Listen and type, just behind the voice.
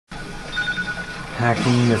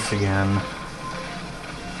hacking this again.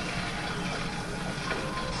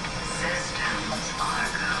 Systems are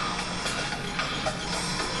go.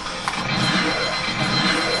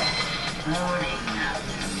 Loading.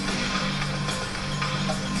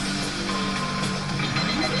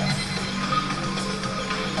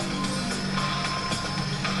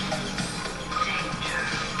 Danger.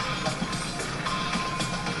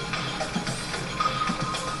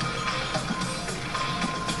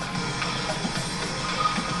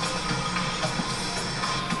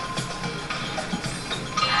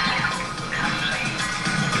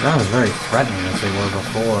 That was very threatening as they were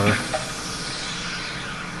before.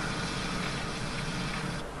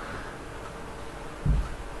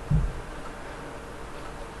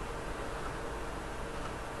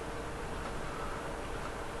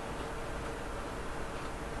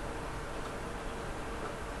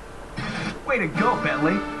 Way to go,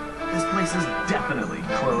 Bentley. This place is definitely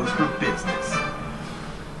closed for business.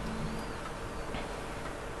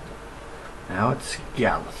 Now it's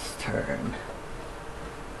Gallus' turn.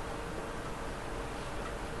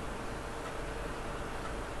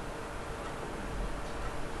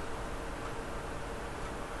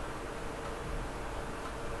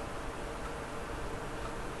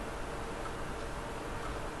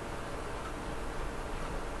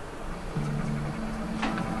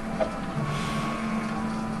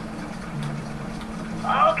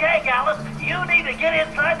 Okay, Gallus, you need to get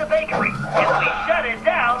inside the bakery. If we shut it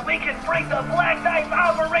down, we can bring the Black Knight's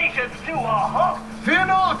operations to a halt. Fear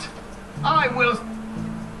not! I will...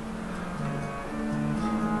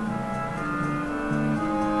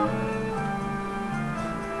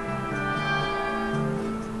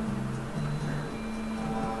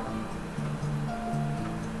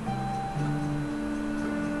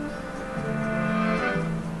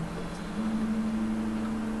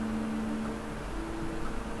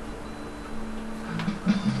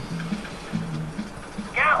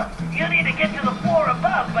 Gallus, you need to get to the floor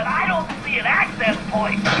above, but I don't see an access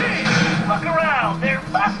point. Look around. There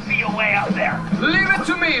must be a way up there. Leave it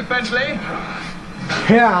to me, Bentley.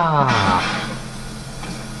 Yeah.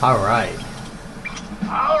 All right.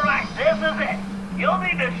 All right, this is it. You'll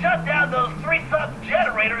need to shut down those 3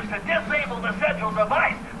 sub-generators to disable the central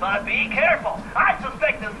device, but be careful. I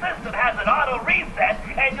suspect the system has an auto reset,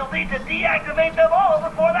 and you'll need to deactivate them all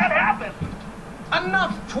before that happens.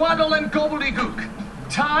 Enough twaddle and gobbledygook.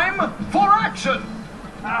 Time for action!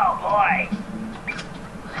 Oh, boy.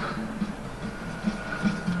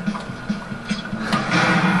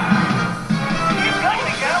 Keep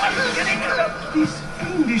going, Gallus. You need to... This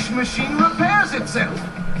fiendish machine repairs itself.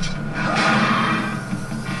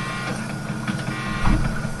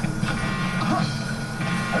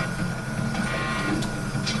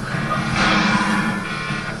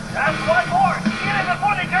 That's one more. Get it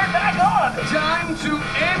before they turn back on. Time to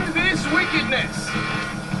end this wickedness.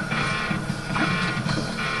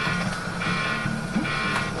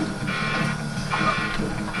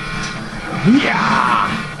 Yeah.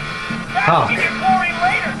 That'll be your glory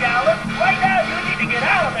later, Gallus. Right now, you need to get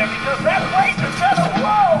out of there because that place is gonna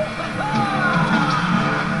blow.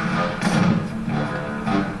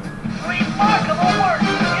 Remarkable work.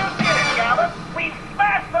 You did it, Gallus. We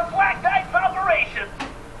smashed the Black Knight's operation.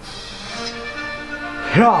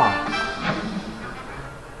 Yeah.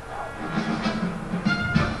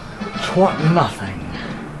 20-0.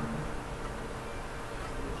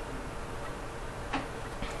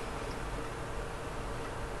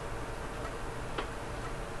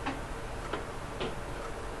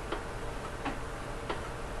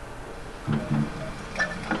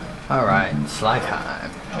 Alright, Sly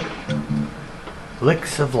time.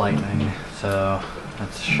 Licks of lightning. So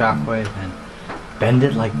that's shockwave and bend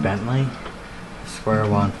it like Bentley. Square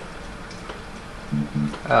one.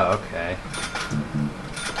 Oh, okay.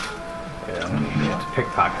 Yeah, I'm gonna get to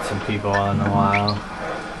pickpocket some people in a while.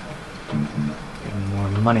 Get more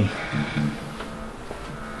money.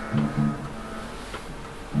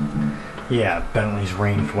 Yeah, Bentley's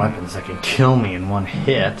ranged weapons that can kill me in one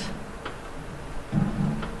hit.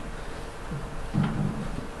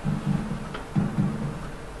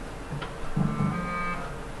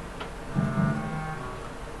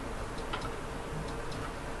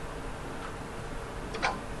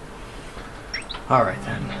 Alright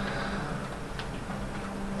then.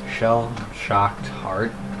 Shell, shocked,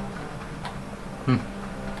 heart.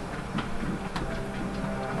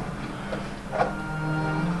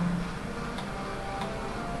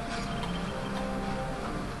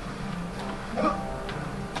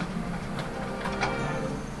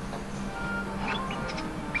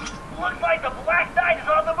 Looks like the Black Knight is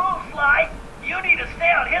on the move, Sly. You need to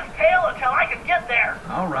stay on his tail until I can get there.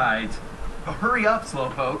 All right. Hurry up,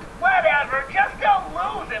 slowpoke. Whatever, just don't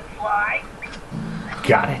lose it, Sly.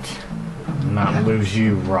 Got it. Not lose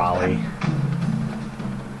you, Raleigh.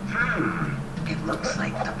 It looks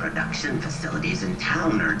like the production facilities in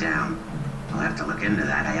town are down. I'll have to look into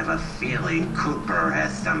that. I have a feeling Cooper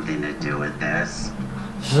has something to do with this.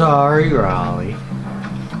 Sorry, Raleigh.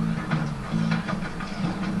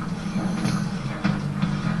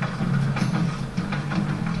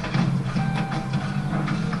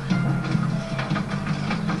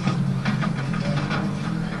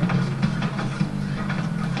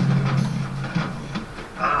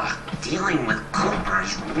 Dealing with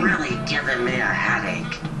Cooper's really giving me a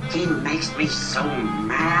headache. He makes me so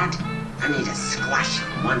mad. I need to squash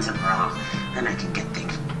him once and for all. Then I can get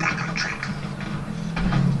things back on track.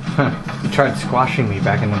 You tried squashing me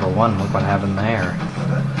back in number 1. Look what happened there.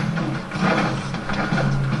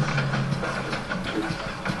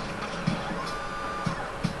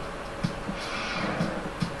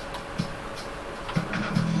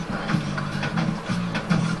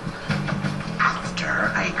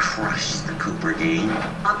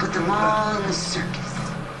 I'll put them all in the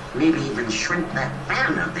circus. Maybe even shrink that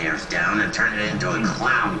van of theirs down and turn it into a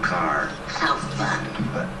clown car. How fun.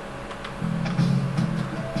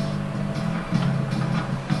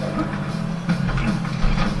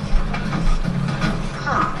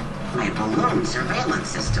 My balloon surveillance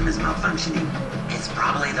system is malfunctioning. It's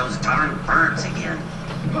probably those darn birds again.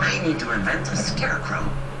 I need to invent a scarecrow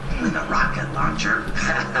with a rocket launcher.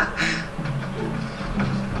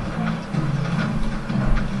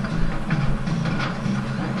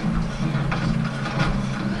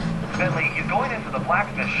 Bentley, he's going into the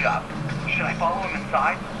blacksmith shop. Should I follow him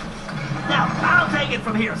inside? Now, I'll take it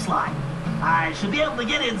from here, Sly. I should be able to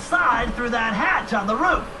get inside through that hatch on the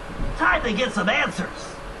roof. Time to get some answers.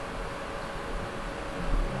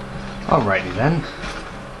 Alrighty then.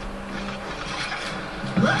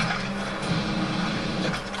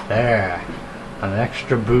 There. An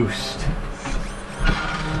extra boost.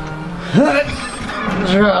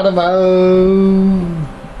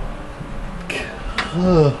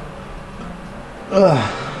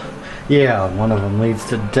 Yeah, one of them leads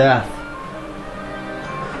to death.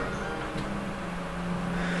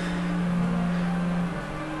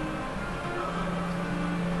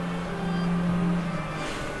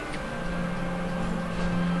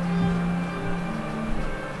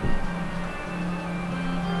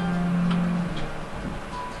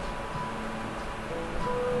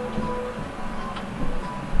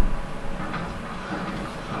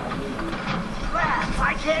 Rats,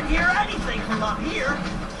 I can't hear anything from up here.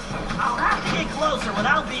 I'll have to get closer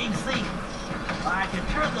without being seen. I can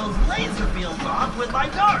turn those laser fields off with my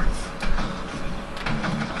darts.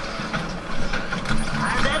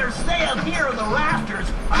 I better stay up here in the rafters.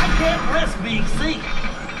 I can't risk being seen.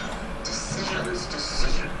 Decisions.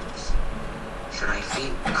 Should I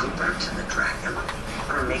feed Cooper to the dragon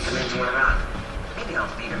or make him into a rug? Maybe I'll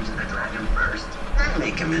feed him to the dragon first, then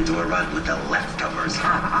make him into a rug with the leftovers.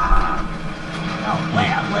 Ha ha! No way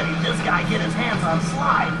I'm letting this guy get his hands on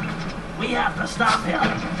Slide. We have to stop him.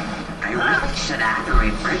 I really should add a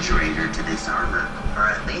refrigerator to this armor, or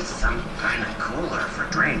at least some kind of cooler for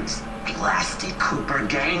drinks. Blasted Cooper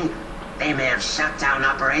gang. They may have shut down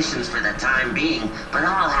operations for the time being, but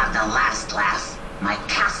I'll have the last laugh. My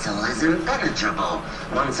castle is impenetrable.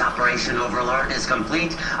 Once Operation Overlord is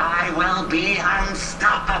complete, I will be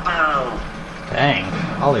unstoppable. Dang,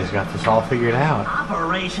 Ollie's got this all figured out.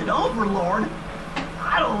 Operation Overlord?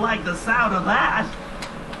 I don't like the sound of that.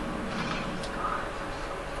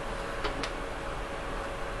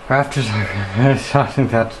 Rafters are starting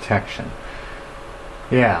that detection.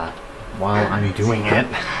 Yeah, while I'm doing it.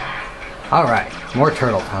 Alright, more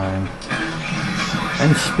turtle time.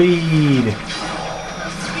 And speed! The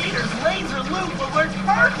speeder's laser loop will work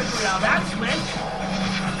perfectly on that switch.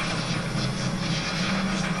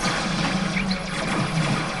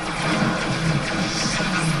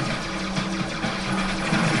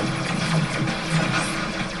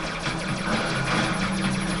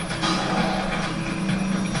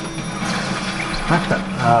 What the?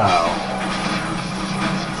 Oh.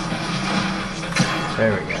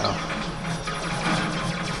 There we go.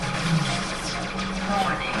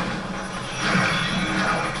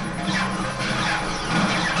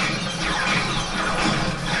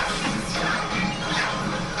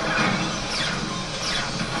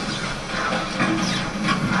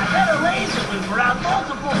 I bet a laser loop around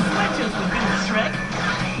multiple switches would do the trick.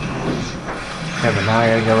 Yeah, but now I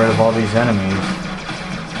gotta get rid of all these enemies.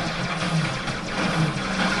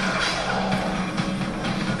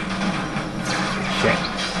 Shit.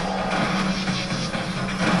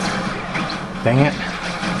 Dang it.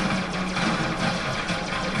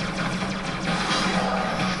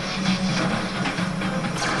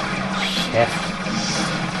 Shit.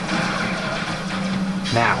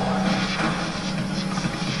 Now.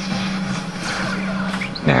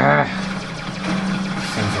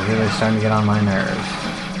 Things are really starting to get on my nerves.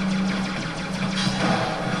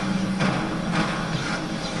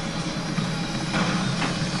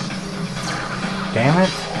 Damn it.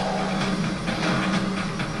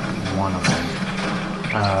 One of them.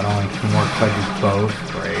 It only can work if I do both.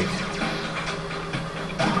 Great.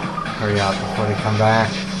 Hurry up before they come back.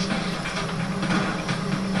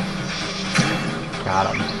 Got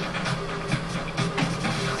him.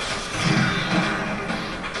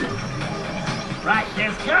 Right,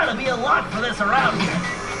 there's gotta be a lock for this around here.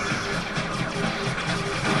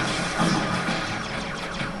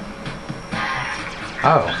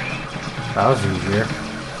 Oh. That was easier.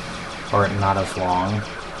 Or not as long.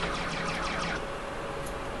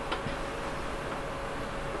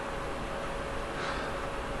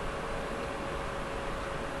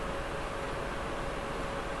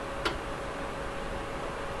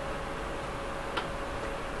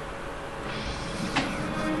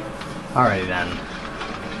 Alrighty then.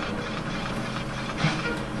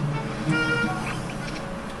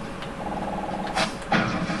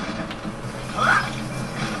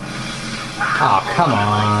 Oh, come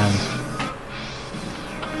on.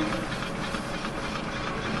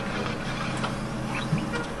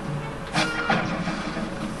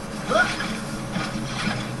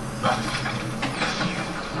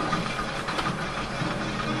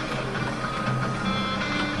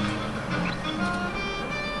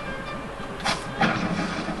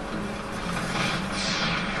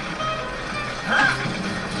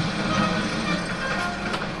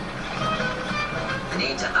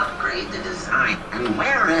 And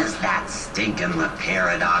where is that stinking the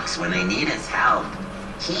Paradox when they need his help?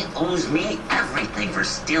 He owes me everything for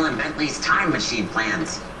stealing Bentley's time machine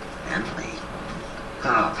plans. Bentley?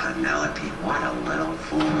 Oh, Penelope, what a little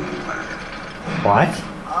fool you were. What?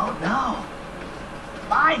 Oh no.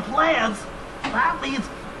 My plans? That means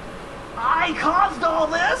I caused all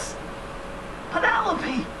this?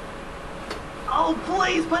 Penelope! Oh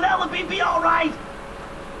please, Penelope, be alright!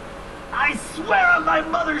 I swear on my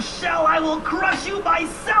mother's shell I will crush you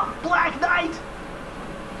myself, Black Knight!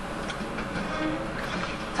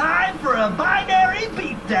 Time for a binary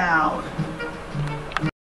beatdown!